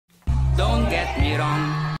Don't get me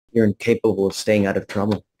wrong. You're incapable of staying out of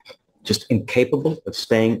trouble. Just incapable of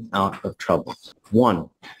staying out of trouble. 1,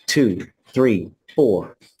 2, 3,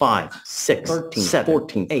 4, 5, 6, 13,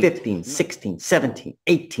 14, 15, 16, 17,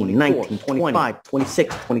 18, 19, 25,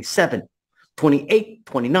 26, 27, 28,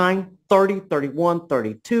 29, 30, 31,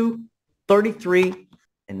 32, 33,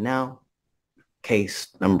 and now case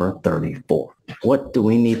number 34. What do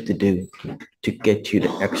we need to do to get you to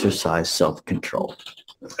exercise self-control?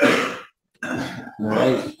 All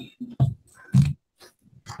right.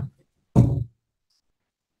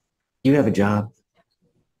 You have a job?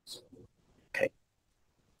 Okay.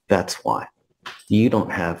 That's why. You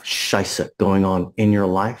don't have shisa going on in your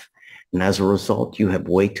life. And as a result, you have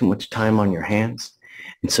way too much time on your hands.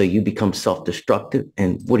 And so you become self-destructive.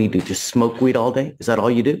 And what do? Just smoke weed all day? Is that all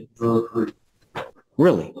you do?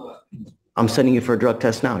 Really? I'm sending you for a drug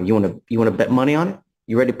test now. You want to bet money on it?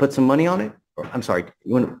 You ready to put some money on it? Or, I'm sorry,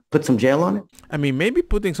 you want to put some jail on it? I mean, maybe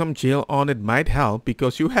putting some jail on it might help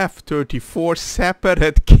because you have 34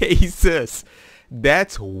 separate cases.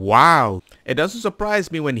 That's wild. It doesn't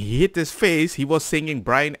surprise me when he hit his face, he was singing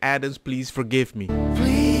Bryan Adams' Please Forgive Me.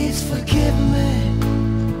 Please forgive me.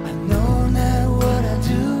 I know not what I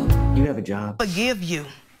do. You have a job? Forgive you,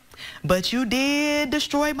 but you did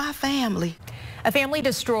destroy my family. A family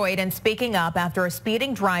destroyed and speaking up after a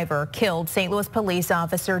speeding driver killed St. Louis police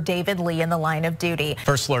officer David Lee in the line of duty.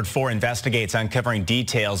 First Alert 4 investigates uncovering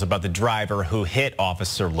details about the driver who hit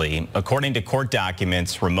Officer Lee. According to court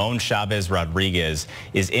documents, Ramon Chavez Rodriguez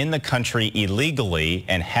is in the country illegally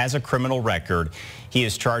and has a criminal record. He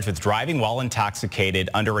is charged with driving while intoxicated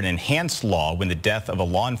under an enhanced law when the death of a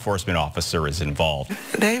law enforcement officer is involved.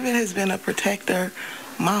 David has been a protector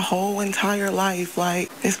my whole entire life.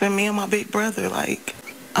 Like, it's been me and my big brother. Like,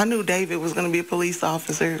 I knew David was going to be a police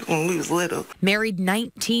officer when we was little. Married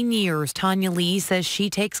 19 years, Tanya Lee says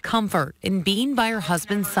she takes comfort in being by her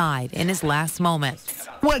husband's side in his last moments.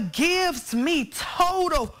 What gives me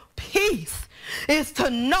total peace is to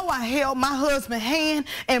know I held my husband's hand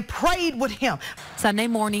and prayed with him. Sunday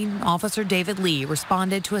morning, Officer David Lee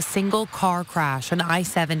responded to a single car crash on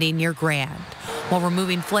I-70 near Grand. While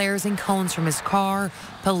removing flares and cones from his car,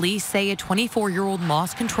 police say a 24-year-old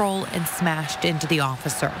lost control and smashed into the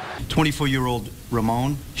officer. 24-year-old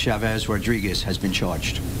Ramon Chavez Rodriguez has been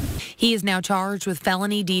charged. He is now charged with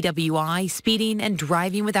felony DWI, speeding, and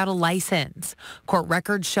driving without a license. Court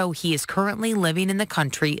records show he is currently living in the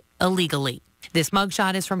country illegally. This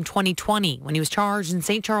mugshot is from 2020 when he was charged in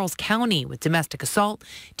St. Charles County with domestic assault,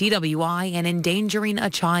 DWI, and endangering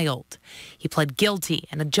a child. He pled guilty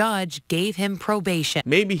and a judge gave him probation.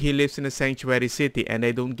 Maybe he lives in a sanctuary city and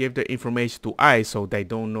they don't give the information to ICE so they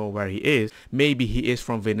don't know where he is. Maybe he is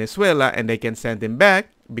from Venezuela and they can send him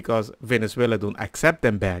back because Venezuela don't accept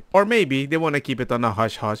them back. Or maybe they want to keep it on a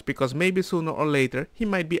hush-hush because maybe sooner or later he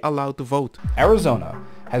might be allowed to vote. Arizona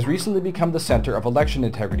has recently become the center of election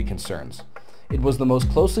integrity concerns. It was the most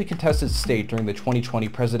closely contested state during the 2020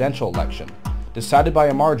 presidential election, decided by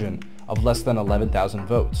a margin of less than 11,000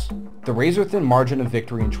 votes. The razor-thin margin of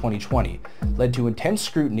victory in 2020 led to intense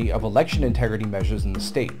scrutiny of election integrity measures in the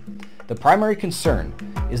state. The primary concern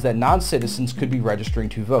is that non-citizens could be registering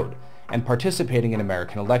to vote and participating in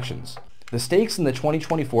American elections. The stakes in the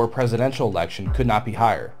 2024 presidential election could not be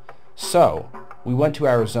higher. So, we went to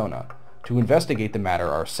Arizona to investigate the matter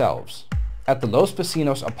ourselves. At the Los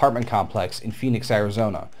Vecinos apartment complex in Phoenix,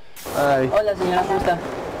 Arizona. Hola, señora, ¿cómo está?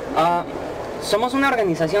 Somos una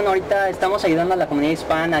organización, ahorita estamos ayudando a la comunidad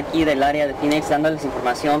hispana aquí del área de Phoenix, dándoles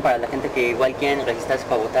información para la gente que igual quieren registrarse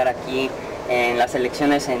para votar aquí en las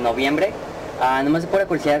elecciones en noviembre. Nomás de pura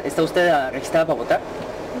curiosidad, ¿está usted registrada para votar?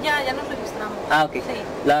 Ya nos registramos. Ah, ok. Sí.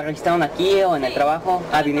 ¿La registraron aquí o en el trabajo?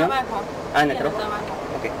 En el trabajo. En el trabajo.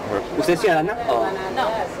 Okay. ¿Usted es ciudadana? No.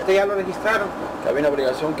 ¿Usted ya lo registraron? Que había una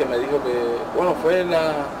obligación que me dijo que, bueno, fue en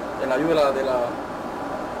la ayuda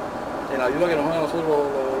en la ayuda que nos dan a nosotros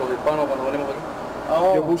los hispanos cuando venimos aquí.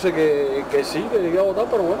 Oh. Yo puse que sí, que iba a votar,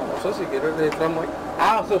 pero bueno, no sé si quiere registrarnos ahí.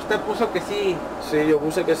 O sea, usted puso que sí. Sí, yo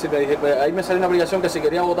puse que sí, me dije, ahí me salió una obligación que si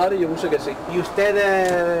quería votar y yo puse que sí. ¿Y usted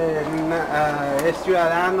es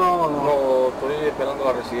ciudadano? No, estoy esperando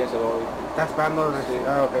la residencia todavía. ¿Está esperando la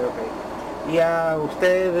residencia? Sí. Ok. ¿Y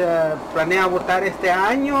usted planea votar este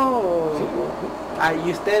año? Sí.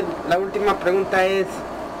 Y usted, la última pregunta es,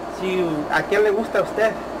 ¿a quién le gusta a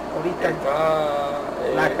usted ahorita?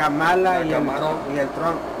 La Kamala y el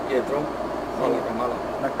Trump. Y el Trump. No, la Kamala.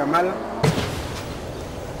 La Kamala.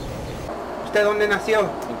 ¿Usted dónde nació?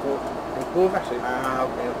 En Cuba. ¿En Cuba? Sí.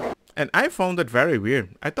 Ok. And I found it very weird.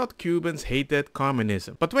 I thought Cubans hated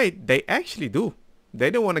communism. But wait, they actually do. They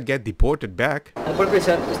don't want to get deported back. Por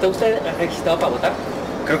curiosidad, ¿está usted registrado para votar?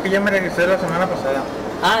 Creo que ya me registré la semana pasada.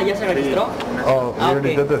 Ah, ¿ya se registró? Oh, ah,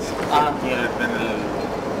 okay. Ah, y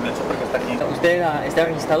el chofer que está aquí. ¿Usted está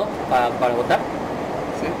registrado para votar?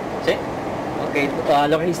 Sí. ¿Sí? Ok.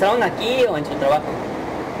 ¿Lo registraron aquí o en su trabajo?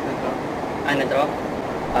 En el trabajo.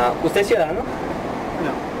 ¿Usted es ciudadano?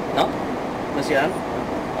 No. ¿No? ¿No es ciudadano?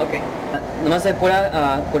 Ok. Nomás de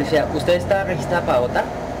pura curiosidad, ¿usted está registrada para votar?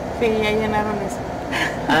 Sí, ya llenaron eso.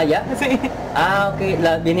 Ah, ¿ya? Sí. Ah, ok.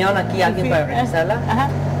 ¿Vinieron aquí alguien para registrarla? Ajá.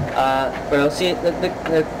 Pero sí, de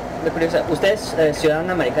curiosidad, ¿usted es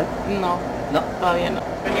ciudadano americano? No. ¿No? Todavía no.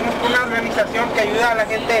 Venimos con una organización que ayuda a la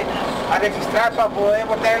gente a registrar para poder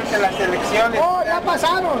votar en las elecciones. ¡Oh, ya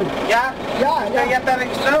pasaron! ¿Ya? ¿Ya está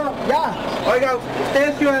registrado? Ya. Oiga, ¿usted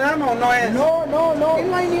es ciudadano o no es? No.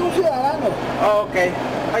 No hay ningún ciudadano. Oh, ok.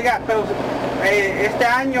 Oiga, pero este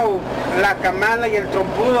año la Kamala y el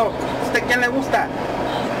trompudo, ¿usted quién le gusta?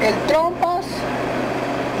 El Trompas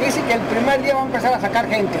dice que el primer día va a empezar a sacar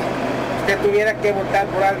gente. Usted tuviera que votar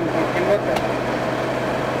por alguien, ¿por quién vota?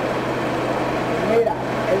 Mira,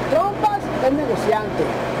 el Trompas es negociante,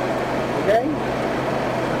 ¿ok?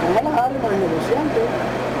 La Kamala Harris no es negociante,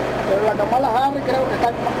 pero la Kamala Harris creo que está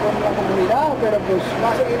con la comunidad, pero pues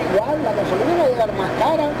va a seguir igual, la gasolina va a llegar más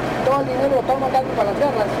cara, todo el dinero lo están mandando para las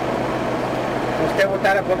guerras. ¿Usted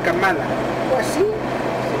votara por Kamala? Pues sí.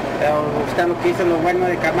 Pero usted lo que hizo, lo bueno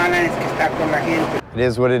de Kamala es que está con la gente. It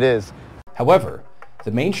is what it is. However,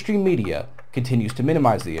 the mainstream media continues to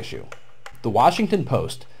minimize the issue. The Washington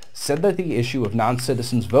Post said that the issue of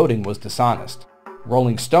non-citizens voting was dishonest.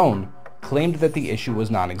 Rolling Stone claimed that the issue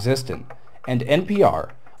was non-existent. And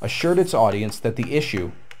NPR assured its audience that the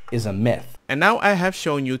issue is a myth. And now I have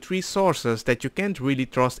shown you 3 sources that you can't really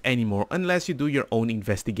trust anymore unless you do your own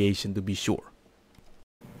investigation to be sure.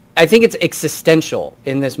 I think it's existential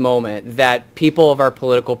in this moment that people of our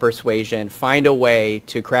political persuasion find a way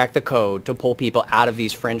to crack the code to pull people out of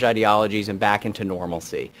these fringe ideologies and back into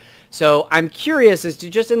normalcy. So I'm curious as to,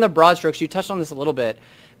 just in the broad strokes, you touched on this a little bit,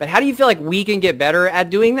 but how do you feel like we can get better at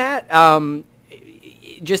doing that?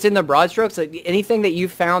 Just in the broad strokes, like anything that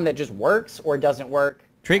you've found that just works or doesn't work?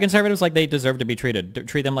 Treat conservatives like they deserve to be treated.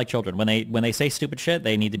 Treat them like children. When they say stupid shit,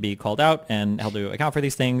 they need to be called out and held to account for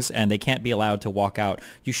these things, and they can't be allowed to walk out.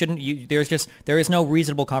 You shouldn't. There is no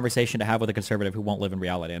reasonable conversation to have with a conservative who won't live in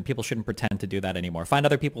reality, and people shouldn't pretend to do that anymore. Find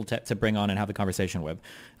other people to bring on and have the conversation with.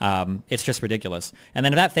 It's just ridiculous. And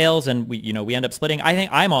then if that fails, and we end up splitting, I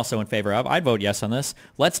think I'm also in favor of. I'd vote yes on this.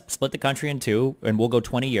 Let's split the country in 2, and we'll go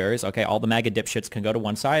 20 years. Okay, all the MAGA dipshits can go to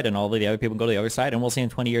one side, and all of the other people can go to the other side, and we'll see in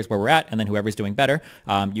 20 years where we're at, and then whoever's doing better.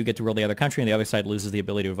 You get to rule the other country, and the other side loses the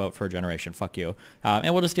ability to vote for a generation. Fuck you.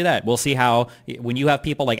 And we'll just do that. We'll see how, when you have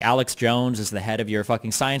people like Alex Jones as the head of your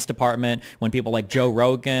fucking science department, when people like Joe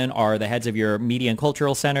Rogan are the heads of your media and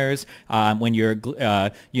cultural centers, when your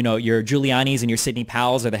Giuliani's and your Sidney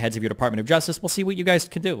Powell's are the heads of your Department of Justice, we'll see what you guys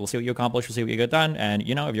can do. We'll see what you accomplish. We'll see what you get done. And,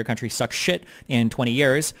 if your country sucks shit in 20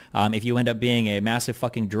 years, if you end up being a massive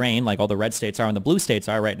fucking drain like all the red states are and the blue states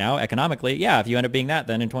are right now economically, yeah, if you end up being that,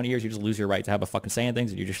 then in 20 years you just lose your right to have a fucking say in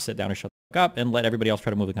things, and you just sit down and shut the fuck up and let everybody else try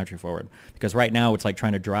to move the country forward. Because right now it's like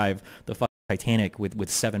trying to drive the fucking Titanic with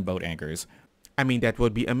 7 boat anchors. I mean, that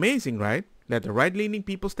would be amazing, right? Let the right-leaning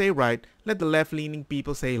people stay right, let the left-leaning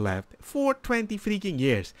people stay left for 20 freaking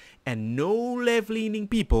years. And no left-leaning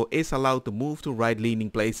people is allowed to move to right-leaning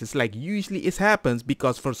places like usually it happens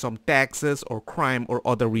because for some taxes or crime or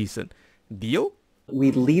other reason. Deal? We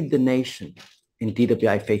lead the nation in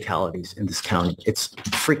DWI fatalities in this county. It's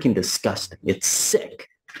freaking disgusting. It's sick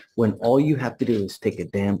when all you have to do is take a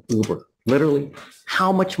damn Uber. Literally,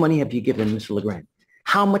 how much money have you given Mr. LeGrand?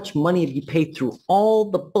 How much money have you paid through all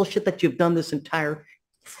the bullshit that you've done this entire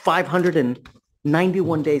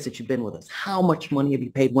 591 days that you've been with us? How much money have you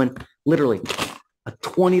paid when literally a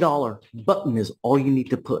 $20 button is all you need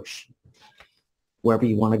to push wherever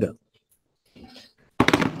you want to go?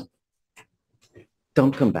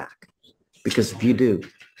 Don't come back, because if you do,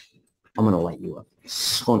 I'm going to light you up.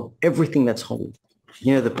 So on everything that's holy.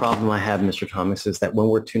 The problem I have, Mr. Thomas, is that when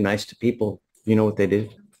we're too nice to people, you know what they do?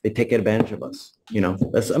 They take advantage of us.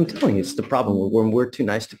 I'm telling you, it's the problem. When we're too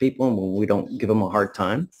nice to people and when we don't give them a hard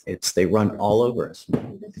time, they run all over us.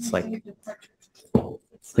 It's like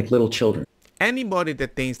little children. Anybody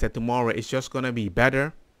that thinks that tomorrow is just going to be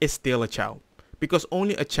better is still a child, because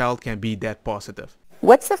only a child can be that positive.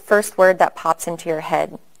 What's the first word that pops into your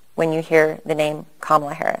head when you hear the name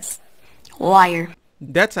Kamala Harris? Liar.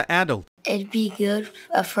 That's an adult. It'd be good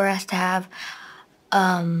for us to have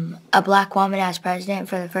a black woman as president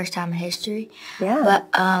for the first time in history. Yeah. But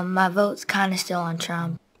my vote's kind of still on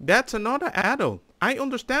Trump. That's another adult. I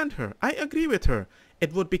understand her. I agree with her.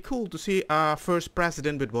 It would be cool to see our first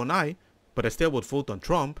president with one eye. but I still would vote on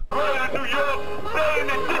Trump. New York saying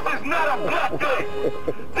that this is not a black day.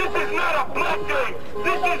 This is not a black day.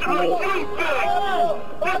 This is a youth day.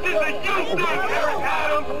 This is a youth day, Eric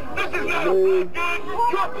Adams. This is not a black day.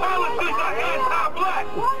 Your policies are anti-black.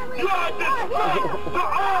 You are a disgrace to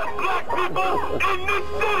all black people in this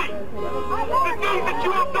city. The things that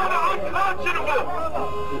you have done are unconscionable.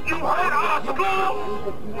 You hurt our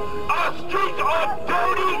schools. Our streets are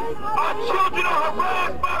dirty. Our children are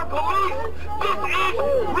harassed by the police. This is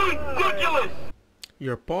ridiculous.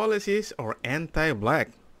 Your policies are anti-black.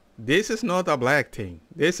 This is not a black thing.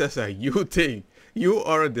 This is a you thing. You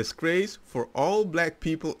are a disgrace for all black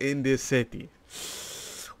people in this city.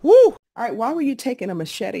 Woo! All right, why were you taking a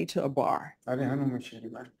machete to a bar? I didn't have no machete,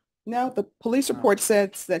 man. No, the police report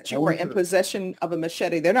says that you were in possession of a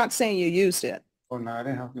machete. They're not saying you used it. Oh, no, I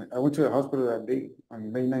didn't have it. I went to the hospital that day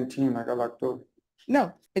on May 19 I got locked up.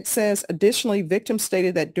 No, it says additionally, victims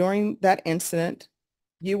stated that during that incident,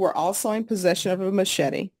 you were also in possession of a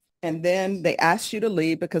machete, and then they asked you to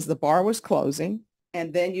leave because the bar was closing,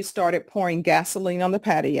 and then you started pouring gasoline on the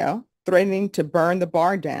patio, threatening to burn the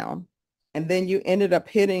bar down, and then you ended up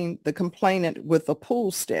hitting the complainant with a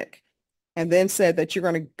pool stick, and then said that you're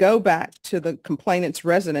going to go back to the complainant's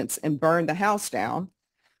residence and burn the house down,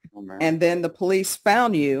 and then the police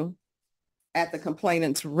found you at the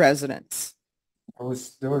complainant's residence.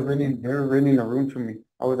 They were renting a room for me.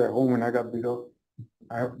 I was at home when I got beat up.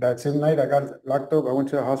 That same night I got locked up. I went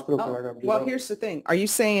to the hospital because I got beat up. Well, here's the thing. Are you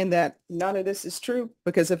saying that none of this is true?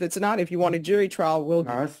 Because if it's not, if you want a jury trial, we'll...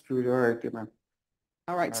 No, that's true. You're right there, man.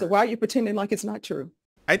 All right, so why are you pretending like it's not true?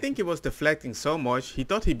 I think he was deflecting so much, he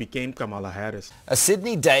thought he became Kamala Harris. A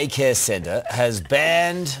Sydney daycare centre has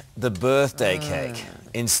banned the birthday cake,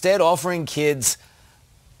 instead offering kids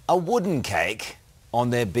a wooden cake on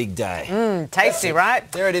their big day. Tasty, right?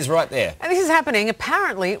 There it is right there. And this is happening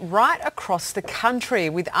apparently right across the country,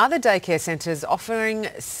 with other daycare centres offering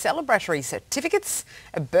celebratory certificates,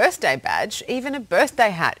 a birthday badge, even a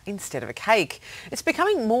birthday hat instead of a cake. It's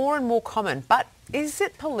becoming more and more common, but is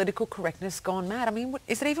it political correctness gone mad? I mean,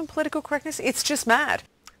 is it even political correctness? It's just mad.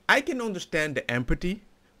 I can understand the empathy,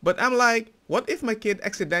 but I'm like, what if my kid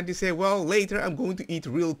accidentally say, well, later I'm going to eat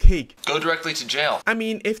real cake? Go directly to jail. I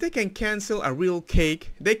mean, if they can cancel a real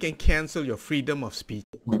cake, they can cancel your freedom of speech.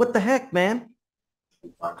 What the heck, man?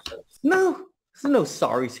 No, there's no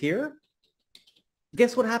sorries here.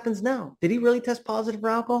 Guess what happens now? Did he really test positive for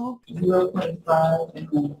alcohol?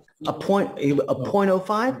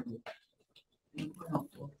 0.05?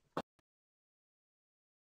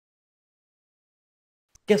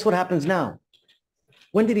 Guess what happens now?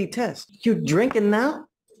 When did he test? You're drinking now?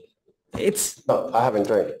 No, I haven't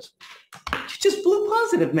drank it. You just blew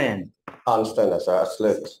positive, man. I understand that, sir. I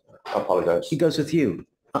slipped. I apologize. He goes with you.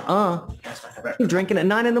 You're drinking at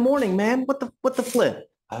 9 in the morning, man. What the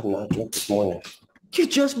flip? I have not drank this morning. You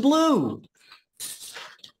just blew.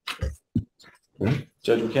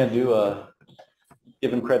 Judge, we can't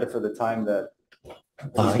give him credit for the time that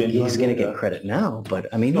he's going to get credit now,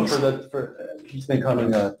 but I mean, he's been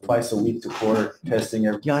coming twice a week to court, testing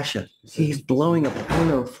everything. Yasha, he's blowing a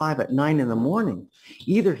 0.05 at 9 in the morning.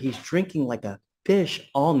 Either he's drinking like a fish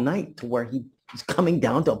all night to where he's coming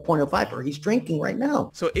down to a 0.05, or he's drinking right now.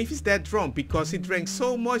 So if he's that drunk because he drank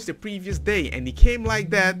so much the previous day and he came like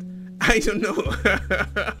that, I don't know.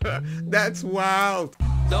 That's wild.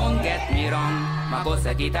 Don't get me wrong,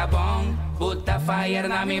 makosa kita bong. Put the fire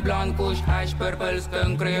na mi blonde, kush hash, purple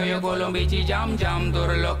skunk, criollo, colombici, jam, jam,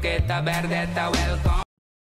 durloqueta, verdeta, welcome.